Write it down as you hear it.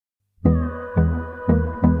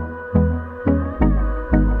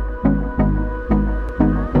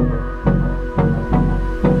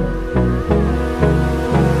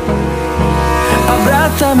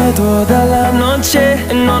toda la noche,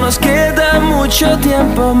 no nos queda mucho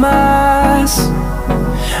tiempo más.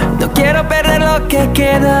 No quiero perder lo que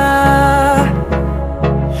queda.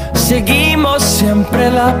 Seguimos siempre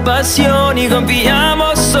la pasión y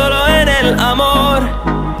confiamos solo en el amor.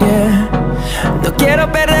 Yeah. No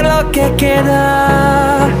quiero perder lo que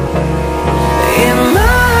queda. Y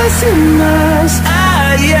más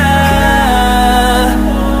allá,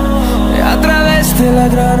 a través de la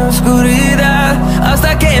gran oscuridad,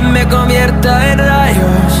 hasta que me convierta en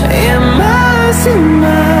rayos. Y más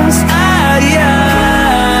allá,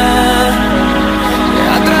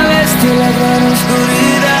 a través de la gran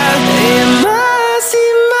oscuridad. Y más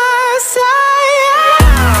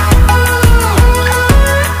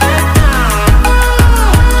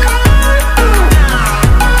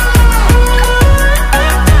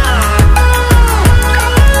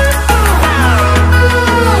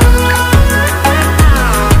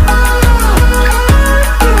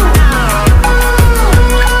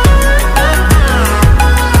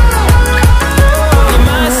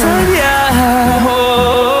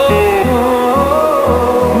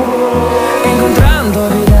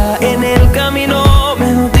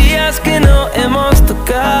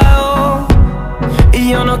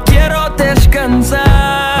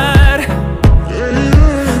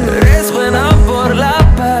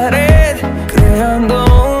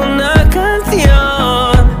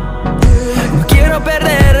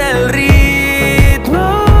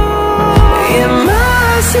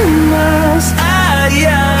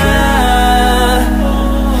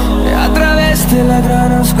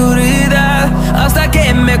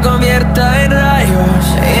convierta en rayos.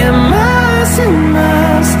 Y más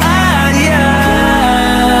allá,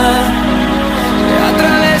 a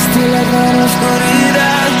través de la gran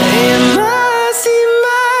oscuridad. Y más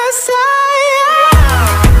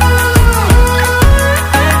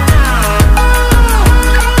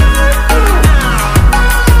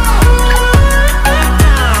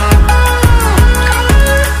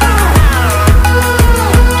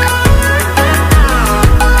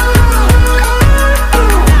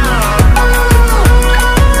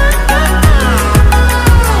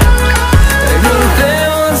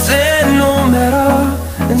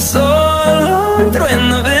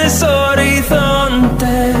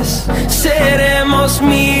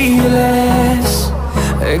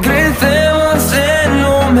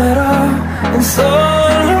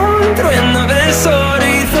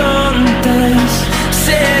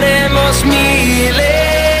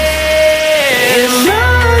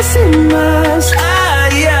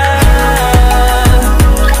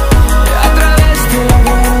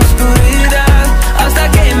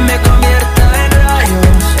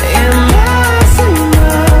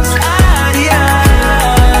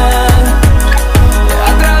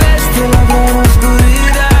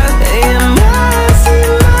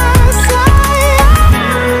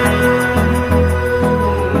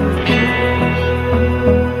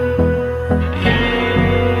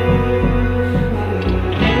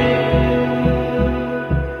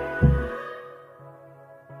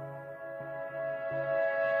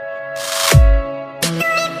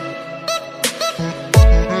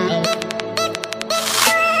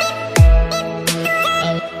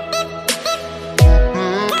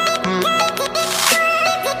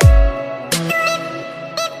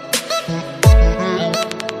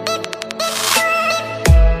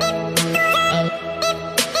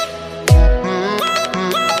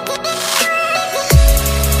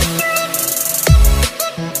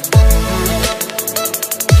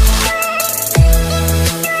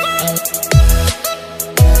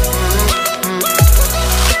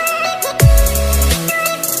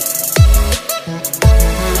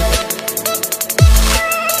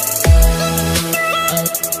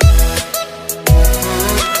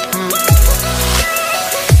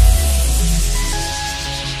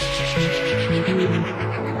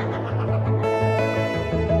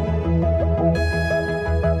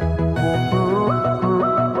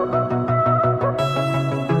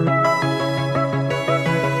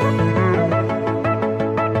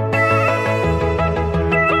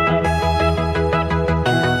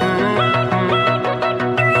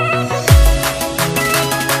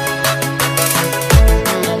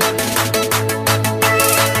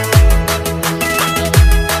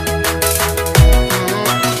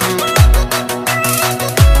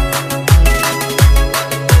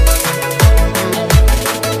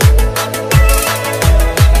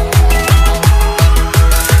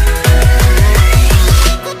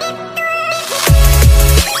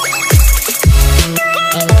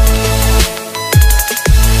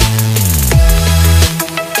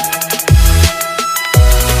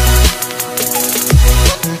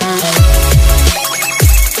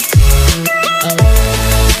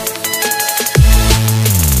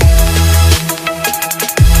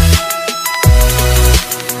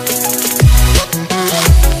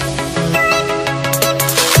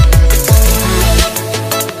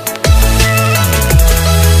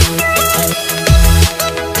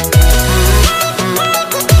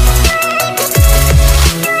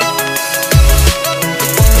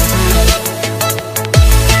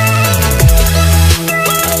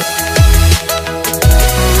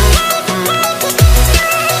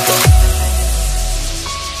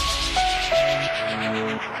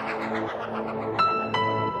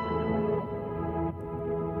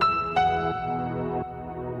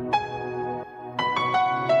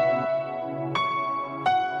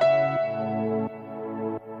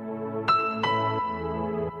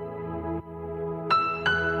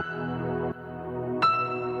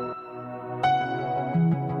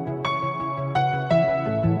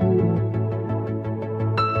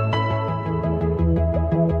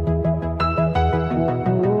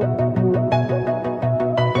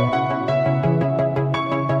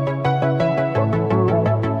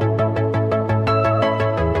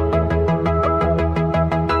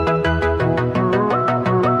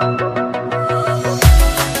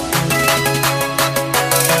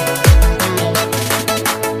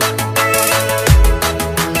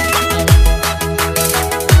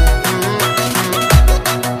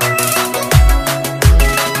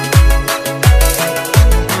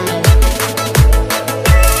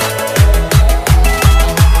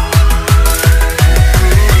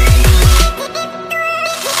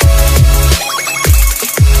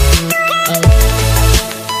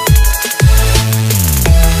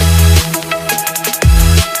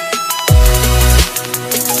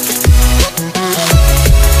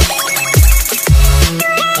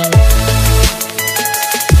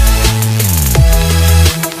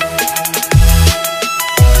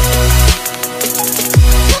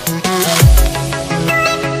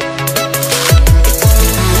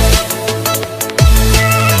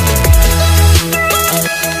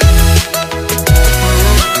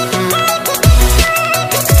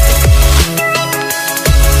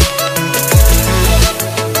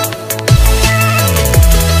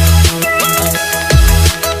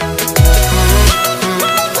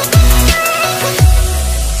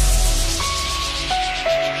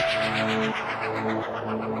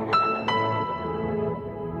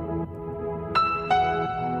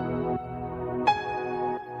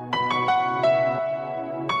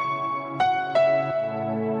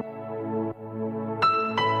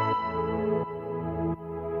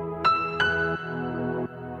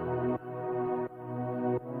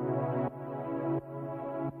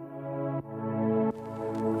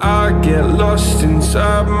I get lost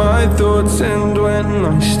inside my thoughts, and when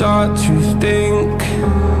I start to think,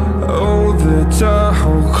 oh, the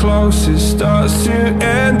tunnel closest starts to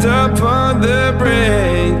end up on the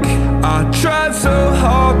brink. I tried so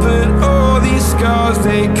hard, but all these scars,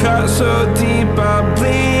 they cut so deep I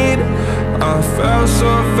bleed. I fell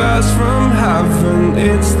so fast from heaven,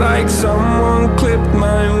 it's like someone clipped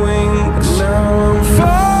my wings. Now I'm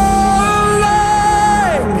falling,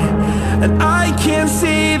 and I can't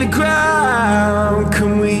see the ground.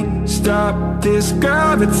 Can we stop this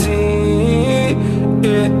gravity?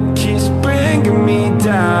 It keeps bringing me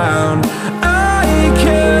down. I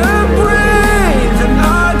can't breathe, and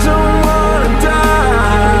I don't wanna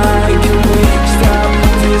die. Can we stop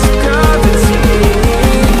this gravity?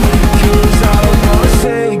 'Cause I don't wanna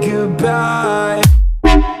say goodbye.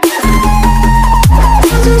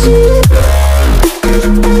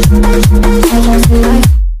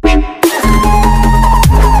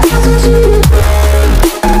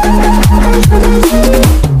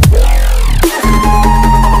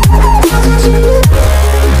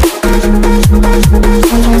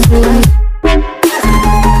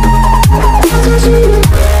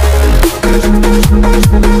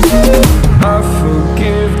 I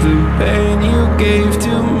forgive the pain you gave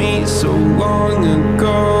to me so long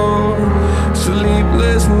ago.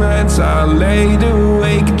 Sleepless nights I laid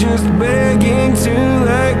awake just begging to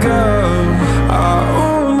let go. I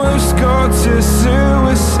almost got to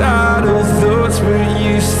suicidal thoughts, but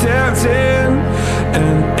you stepped in.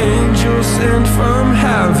 An angel sent from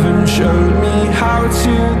heaven showed me how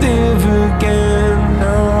to live again.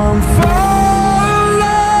 Now I'm falling,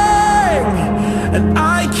 and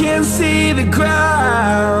I can't see the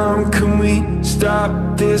ground. Can we stop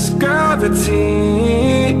this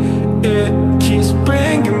gravity? It keeps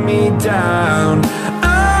bringing me down.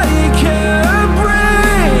 I can't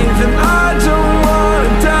breathe, and I don't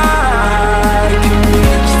wanna die. Can we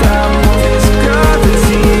stop this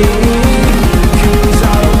gravity? 'Cause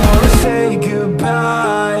I don't wanna say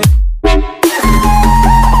goodbye.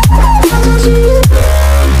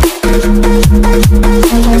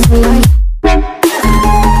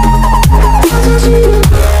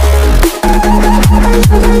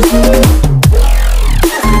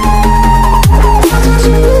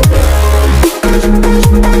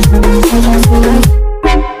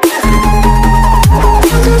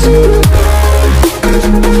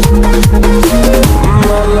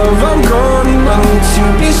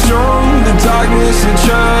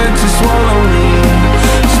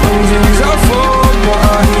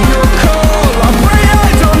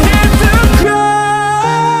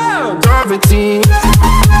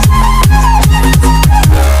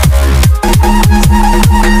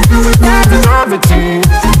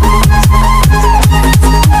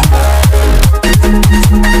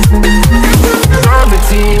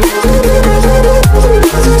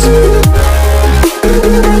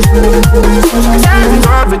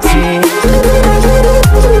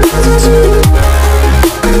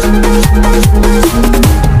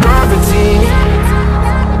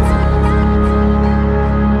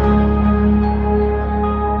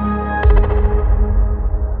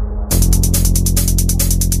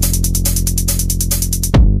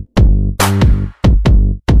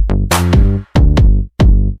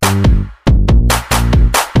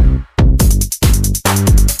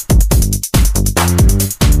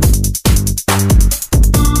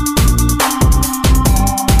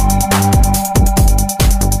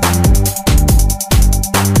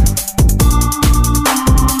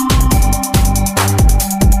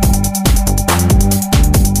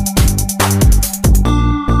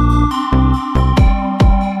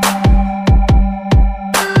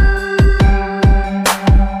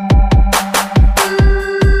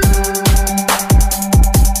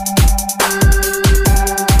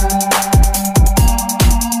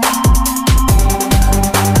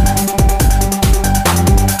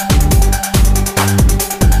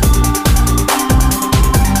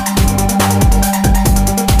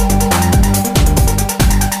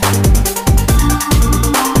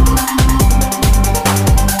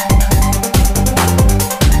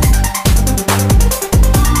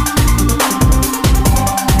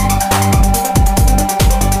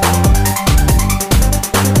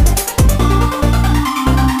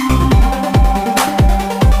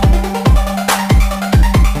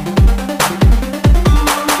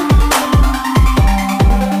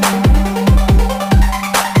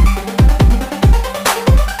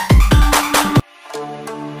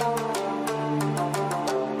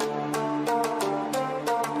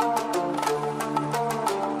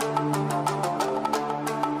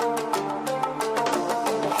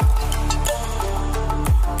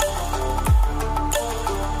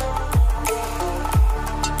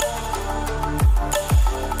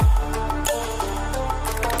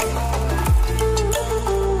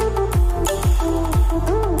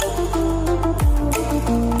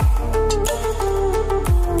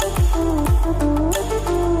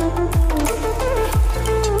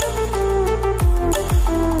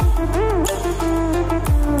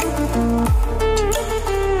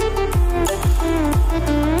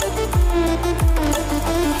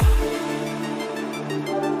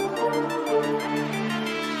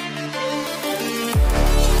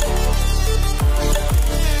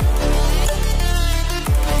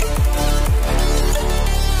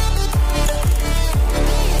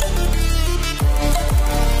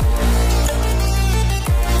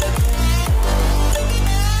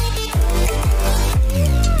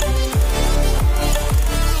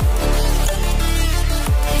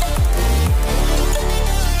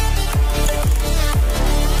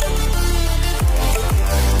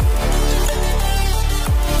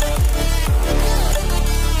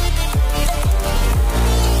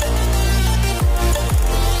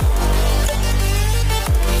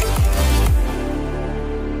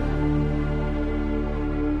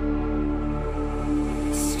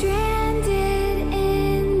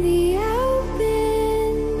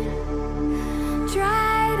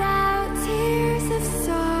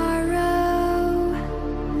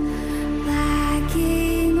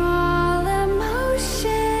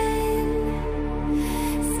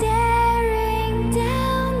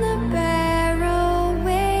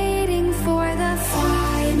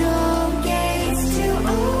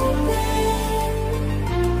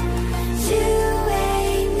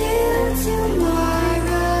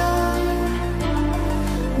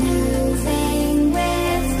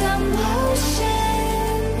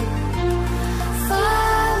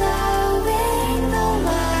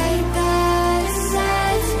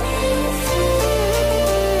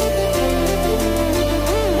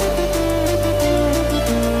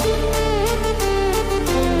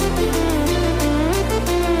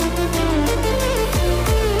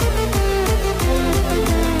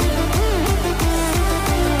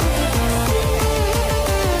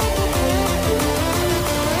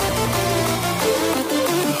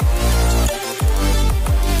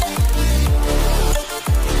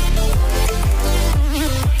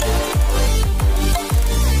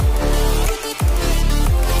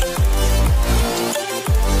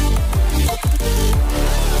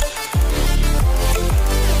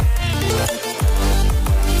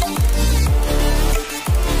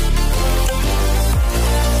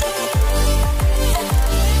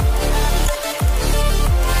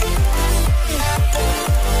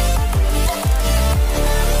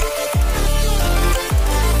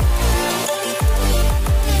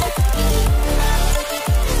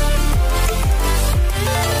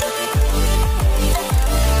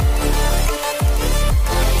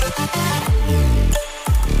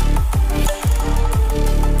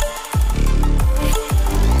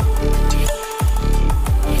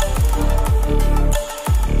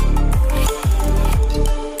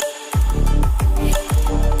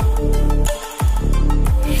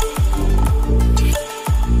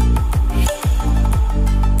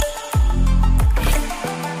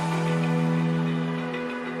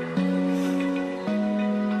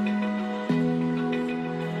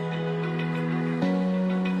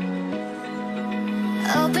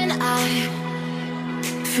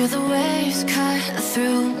 Feel the waves cut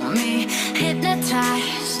through me,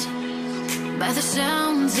 hypnotized by the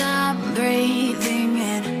sounds I'm breathing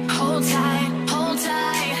in. Hold tight,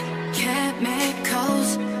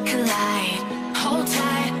 chemicals collide. Hold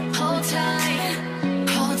tight, hold tight,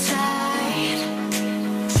 hold tight.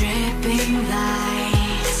 Dripping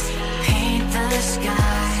lights paint the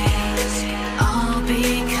skies, all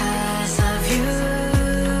because of you.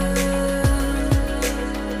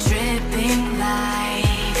 Dripping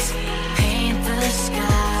lights paint the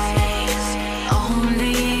skies,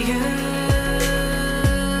 only you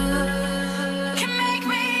can make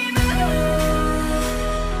me move.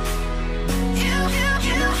 You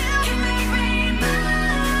can make me move.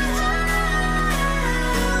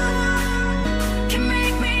 Can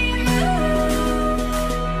make me move.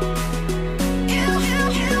 You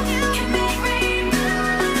can make me move.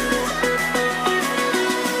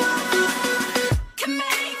 Can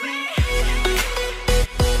make me.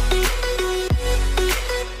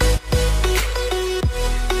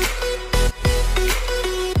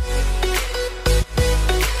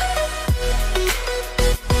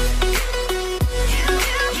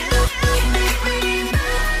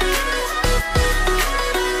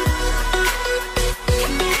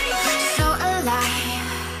 So alive,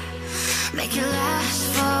 make it last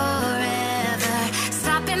forever.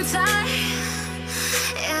 Stop in time,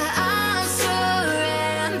 yeah, I'm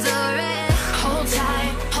surrendering. Hold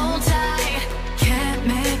tight,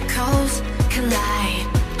 chemicals collide.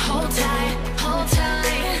 Hold tight, hold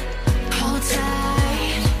tight, hold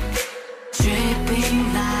tight. Dripping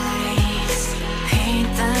lights paint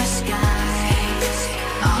the skies,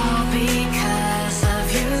 all because of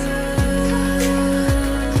you.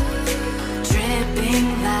 Dripping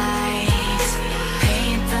lights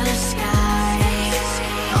paint the skies,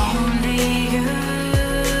 only